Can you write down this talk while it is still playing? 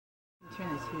Turn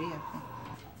the TV off.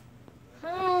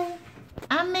 Hi.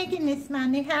 I'm making this my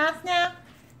new house now,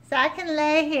 so I can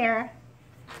lay here.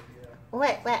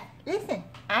 Wait. Listen,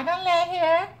 I don't lay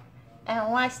here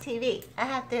and watch TV. I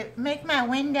have to make my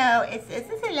window. It's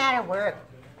a lot of work.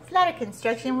 It's a lot of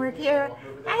construction work here.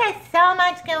 I got so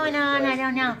much going on, I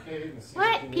don't know.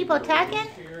 What? People talking?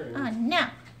 Oh, no.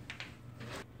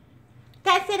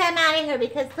 That's it, I'm out of here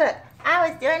because, look, I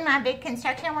was doing my big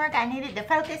construction work. I needed to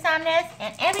focus on this,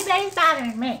 and everybody's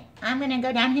bothering me. I'm going to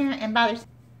go down here and bother.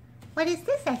 What is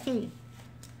this I see?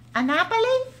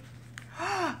 Monopoly?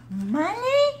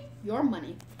 Money? Your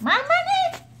money. My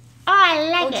money? Oh, I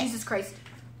like it. Oh, Jesus Christ.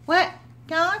 What?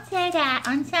 Don't say that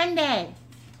on Sunday.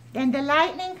 Then the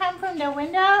lightning come from the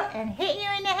window and hit you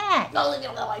in the head. Oh, live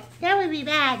your life. That would be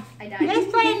bad. I died.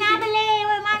 Let's play Monopoly.